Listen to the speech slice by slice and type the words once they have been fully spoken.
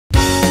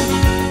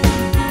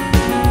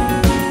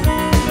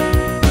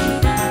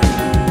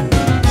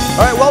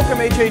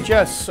Welcome,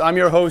 HHS. I'm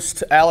your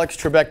host, Alex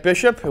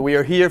Trebek-Bishop. We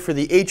are here for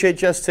the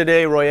HHS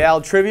Today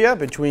Royale Trivia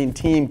between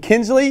Team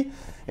Kinsley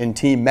and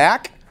Team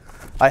Mac.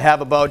 I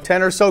have about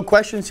 10 or so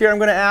questions here I'm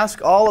going to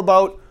ask all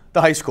about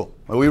the high school.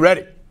 Are we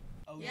ready?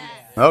 Oh, yes.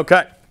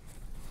 Okay.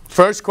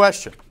 First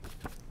question.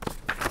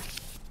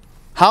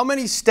 How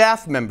many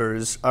staff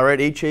members are at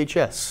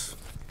HHS?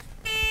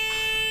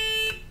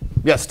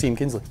 Yes, Team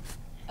Kinsley.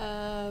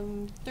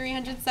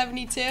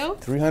 372.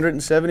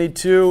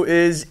 372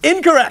 is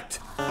incorrect.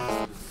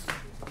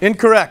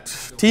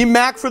 Incorrect. Team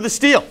Mac for the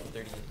steal.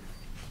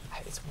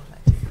 It's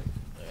 119.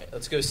 All right,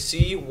 let's go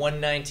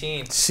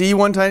C119.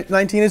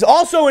 C119 is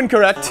also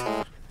incorrect.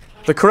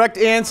 The correct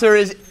answer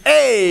is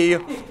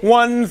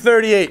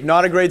A138.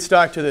 Not a great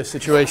start to this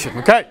situation.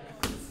 Okay.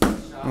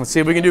 Let's see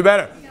if we can do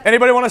better.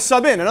 Anybody want to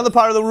sub in? Another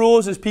part of the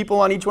rules is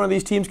people on each one of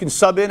these teams can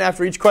sub in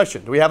after each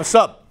question. Do we have a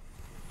sub?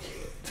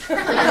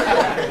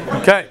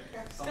 Okay.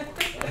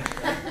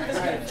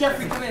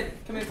 Jeffrey, come in.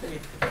 Come in for me.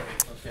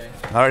 Okay.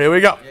 All right, here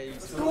we go.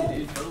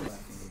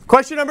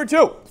 Question number 2.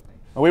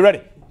 Are we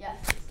ready? Yes.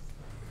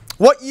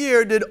 What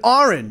year did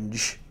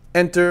orange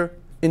enter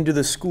into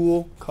the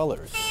school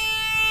colors?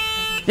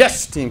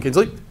 Yes, Team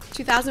Kinsley.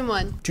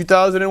 2001.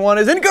 2001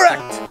 is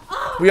incorrect.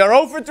 We are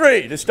 0 for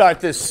 3 to start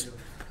this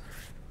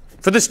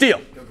for the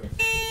steal.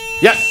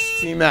 Yes,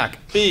 Team Mac.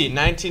 B,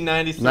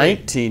 1993.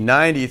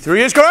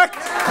 1993 is correct.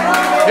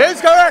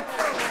 Is correct.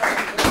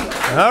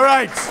 All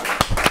right.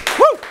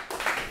 Woo.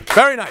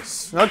 Very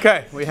nice.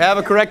 Okay, we have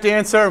a correct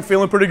answer. I'm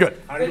feeling pretty good.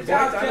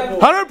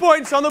 100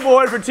 points on the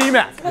board for Team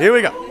Mac. Here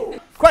we go.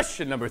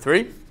 Question number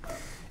 3.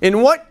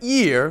 In what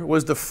year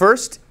was the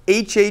first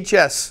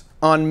HHS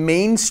on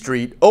Main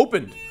Street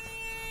opened?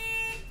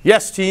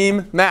 Yes,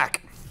 Team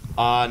Mac.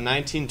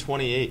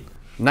 1928.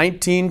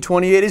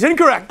 1928 is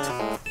incorrect.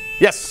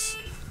 Yes.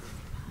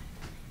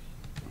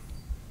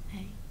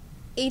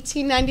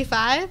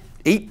 1895.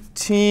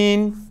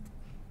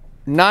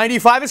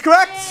 1895 is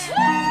correct.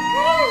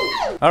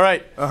 All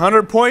right,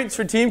 100 points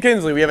for Team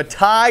Kinsley. We have a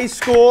tie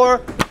score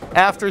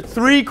after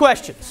 3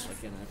 questions.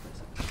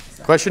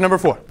 Question number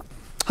 4.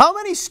 How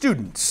many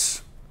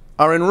students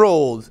are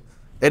enrolled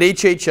at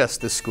HHS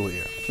this school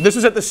year? This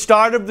was at the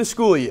start of the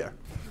school year.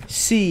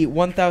 C,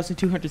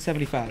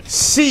 1,275.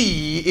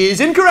 C is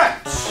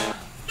incorrect.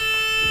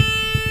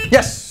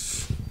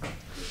 Yes.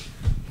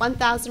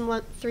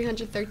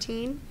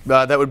 1,313.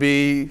 That would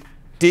be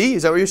D.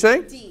 Is that what you're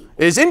saying? D.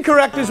 Is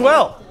incorrect as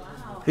well.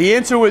 Wow. The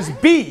answer was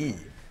B.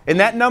 And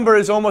that number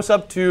is almost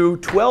up to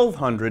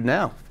 1,200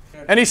 now.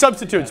 Any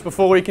substitutes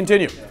before we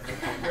continue?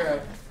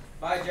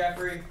 Bye,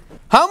 Jeffrey.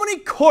 How many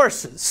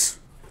courses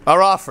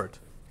are offered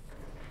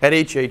at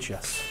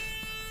HHS?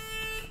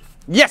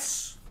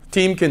 Yes,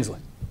 Team Kinsley.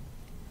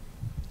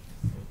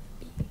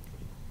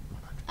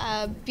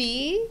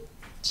 B,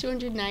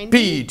 290.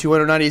 B,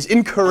 290 is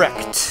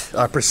incorrect.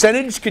 Our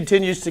percentage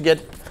continues to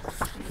get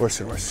worse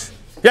and worse.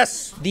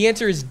 Yes. The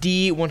answer is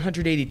D,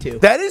 182.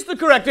 That is the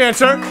correct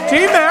answer.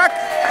 Team Mac,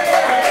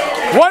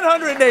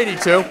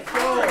 182.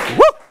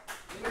 Woo!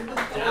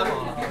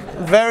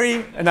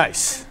 Very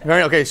nice.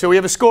 Very okay. So we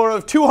have a score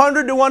of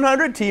 200 to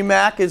 100. Team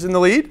Mac is in the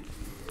lead.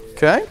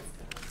 Okay.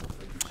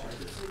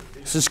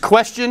 This is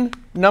question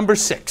number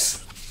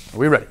 6. Are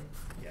we ready?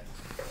 Yes.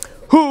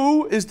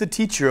 Who is the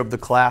teacher of the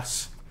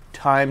class?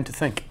 Time to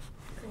think.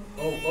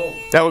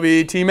 That would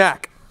be Team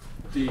Mac.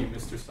 D,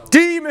 Mr. Sullivan.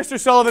 D, Mr.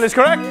 Sullivan is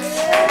correct.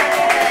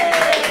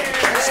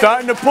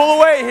 Starting to pull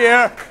away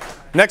here.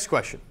 Next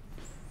question.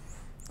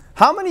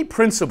 How many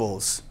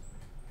principals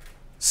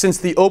since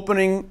the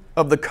opening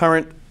of the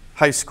current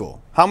high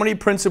school? How many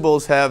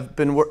principals have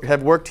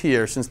worked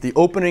here since the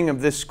opening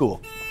of this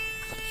school?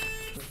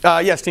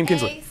 Yes, Team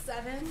Kinsley.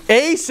 A7.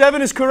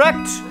 A7 is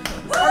correct.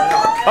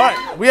 All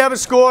right, we have a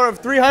score of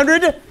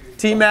 300,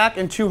 Team Mac,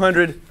 and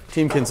 200,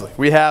 Team Kinsley.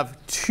 We have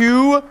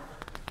 2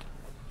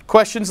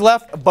 questions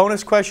left, a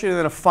bonus question, and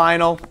then a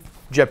final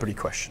Jeopardy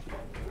question.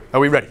 Are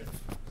we ready?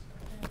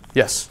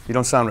 Yes, you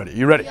don't sound ready.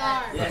 You ready?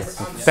 Yes.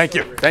 Thank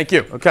you. Thank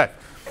you. Okay.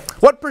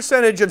 What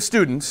percentage of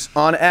students,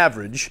 on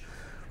average,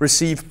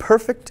 receive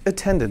perfect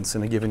attendance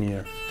in a given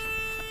year?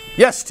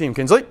 Yes, Team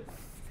Kinsley.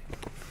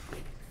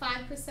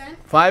 5%.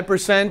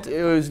 5%.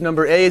 It was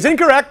number A is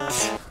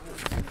incorrect.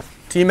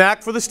 Team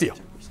Mac for the steal.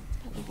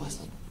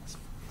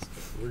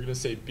 We're going to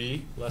say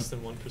B, less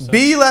than 1%.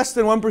 B, less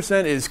than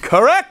 1% is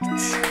correct.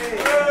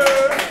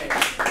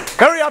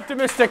 Very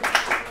optimistic.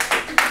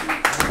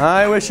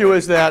 I wish it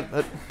was that.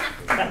 But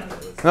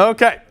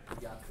okay.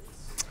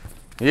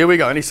 Here we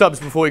go. Any subs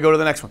before we go to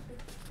the next one?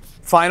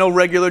 Final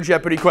regular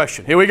Jeopardy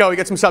question. Here we go. We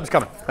got some subs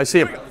coming. I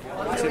see them.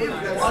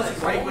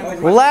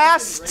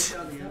 Last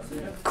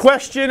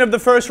question of the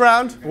first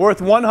round,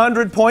 worth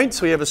 100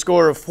 points. We have a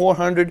score of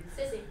 400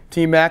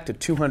 Team Mac to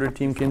 200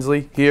 Team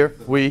Kinsley. Here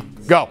we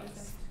go.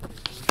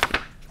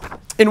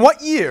 In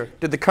what year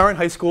did the current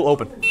high school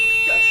open?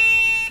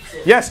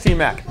 Yes, Team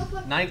Mac.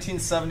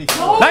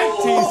 1974.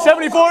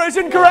 1974 is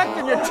incorrect,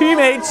 and your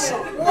teammates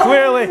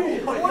clearly.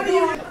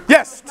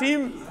 Yes,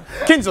 Team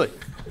Kinsley.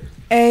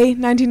 A,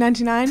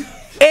 1999.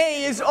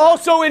 A is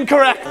also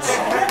incorrect.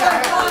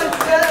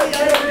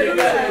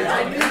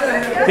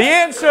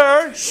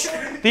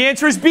 The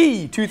answer is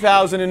B,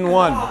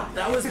 2001.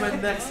 That was my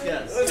next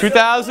guess.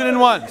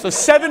 2001. So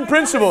 7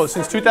 principals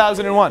since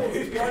 2001.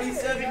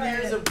 27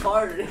 years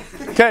apart.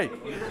 Okay.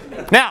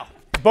 Now,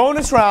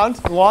 bonus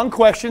round, long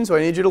question, so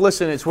I need you to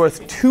listen. It's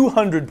worth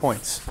 200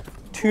 points.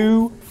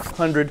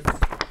 200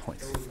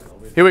 points.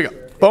 Here we go.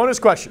 Bonus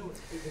question.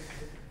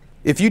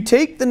 If you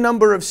take the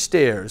number of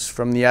stairs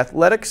from the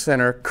athletic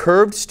center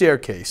curved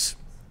staircase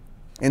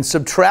and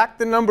subtract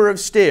the number of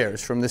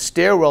stairs from the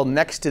stairwell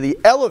next to the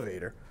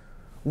elevator,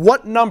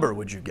 what number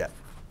would you get?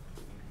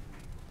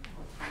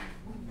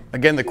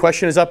 Again, the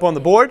question is up on the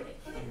board.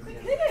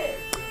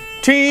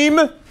 Team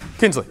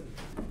Kinsley.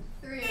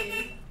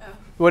 3. Oh.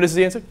 What is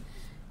the answer?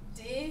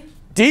 D.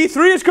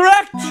 D3 is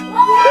correct. Woo!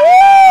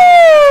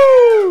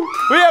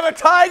 We have a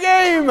tie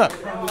game.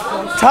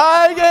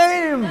 Tie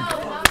game.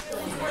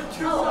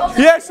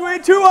 Yes, we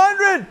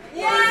 200.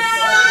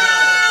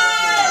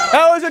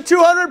 That was a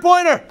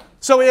 200-pointer.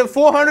 So we have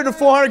 400 to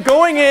 400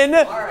 going in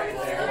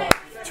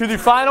to the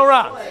final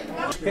round.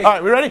 All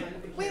right, we ready?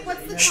 Wait,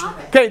 what's the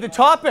topic? Okay, the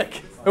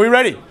topic. Are we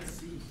ready?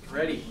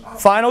 Ready.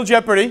 Final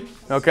Jeopardy.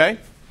 Okay.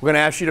 We're going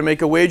to ask you to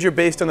make a wager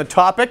based on the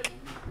topic,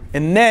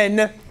 and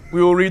then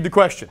we will read the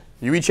question.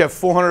 You each have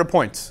 400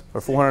 points,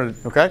 or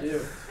 400,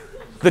 okay?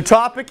 The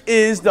topic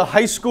is the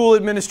high school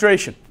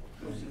administration.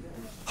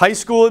 High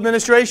school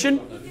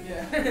administration?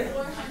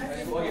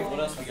 What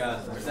else we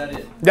got? Or is that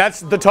it?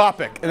 That's the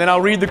topic, and then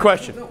I'll read the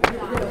question.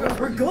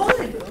 We're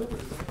going.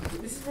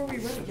 This is where we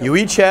went. You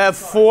each have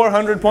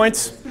 400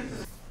 points.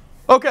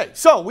 Okay,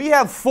 so we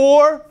have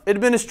 4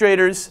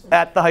 administrators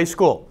at the high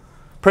school.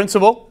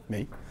 Principal,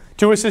 me.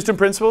 2 assistant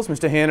principals,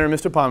 Mr. Hanner and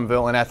Mr.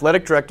 Palmville, and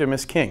athletic director,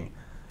 Ms. King.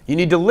 You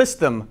need to list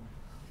them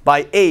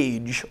by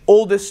age,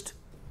 oldest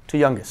to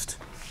youngest.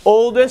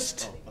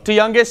 Oldest to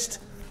youngest.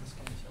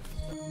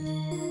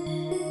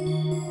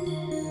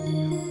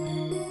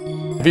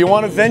 If you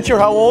want to venture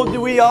how old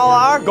we all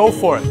are, go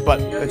for it.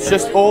 But it's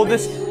just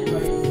oldest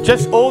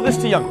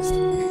to youngest.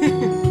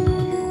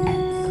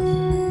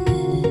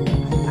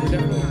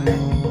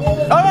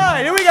 All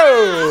right, here we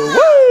go.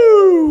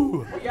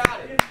 Woo! We got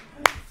it.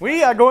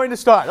 We are going to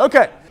start.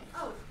 Okay.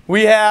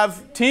 We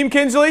have Team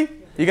Kinsley.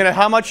 You're going to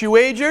how much you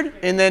wagered,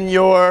 and then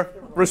your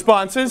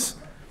responses.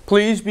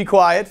 Please be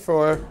quiet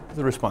for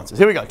the responses.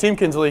 Here we go. Team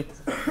Kinsley.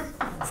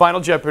 Final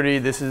Jeopardy.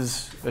 This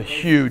is a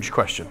huge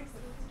question.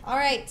 All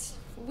right.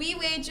 We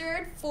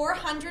wagered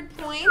 400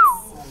 points.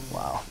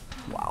 Wow.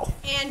 Wow.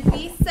 And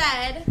we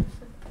said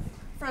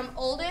from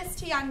oldest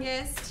to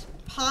youngest,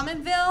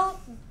 Palmenville,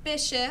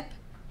 Bishop,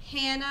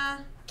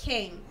 Hannah,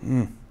 King.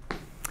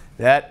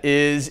 That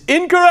is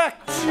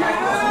incorrect.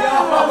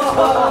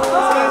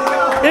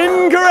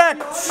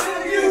 Incorrect.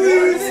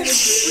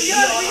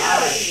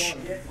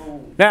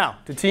 Now,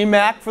 to Team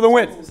Mac for the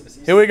win.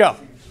 Here we go.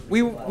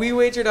 We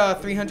wagered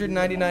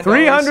 $399.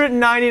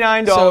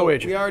 $399 so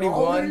wager. we already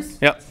won.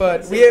 Yep.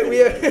 But we have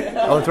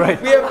Oh, that's right.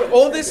 we have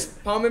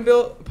oldest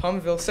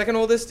Palmenville. Second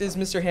oldest is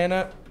Mr.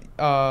 Hanna.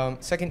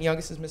 Second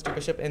youngest is Mr.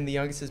 Bishop, and the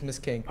youngest is Miss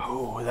King.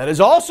 Oh, that is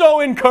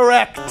also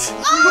incorrect.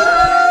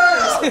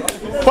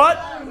 But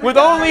with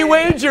only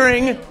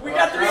wagering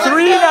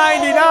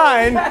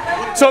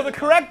 $399, so the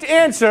correct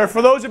answer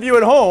for those of you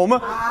at home,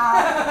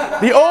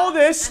 the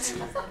oldest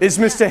is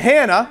Mr.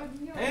 Hanna,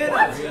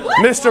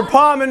 Mr.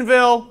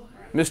 Palmenville,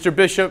 Mr.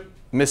 Bishop,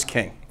 Miss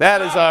King.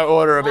 That is our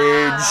order of age.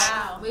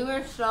 Wow, we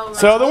were so wrong.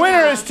 So the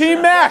winner is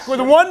Team Mac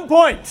with 1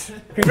 point.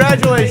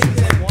 Congratulations.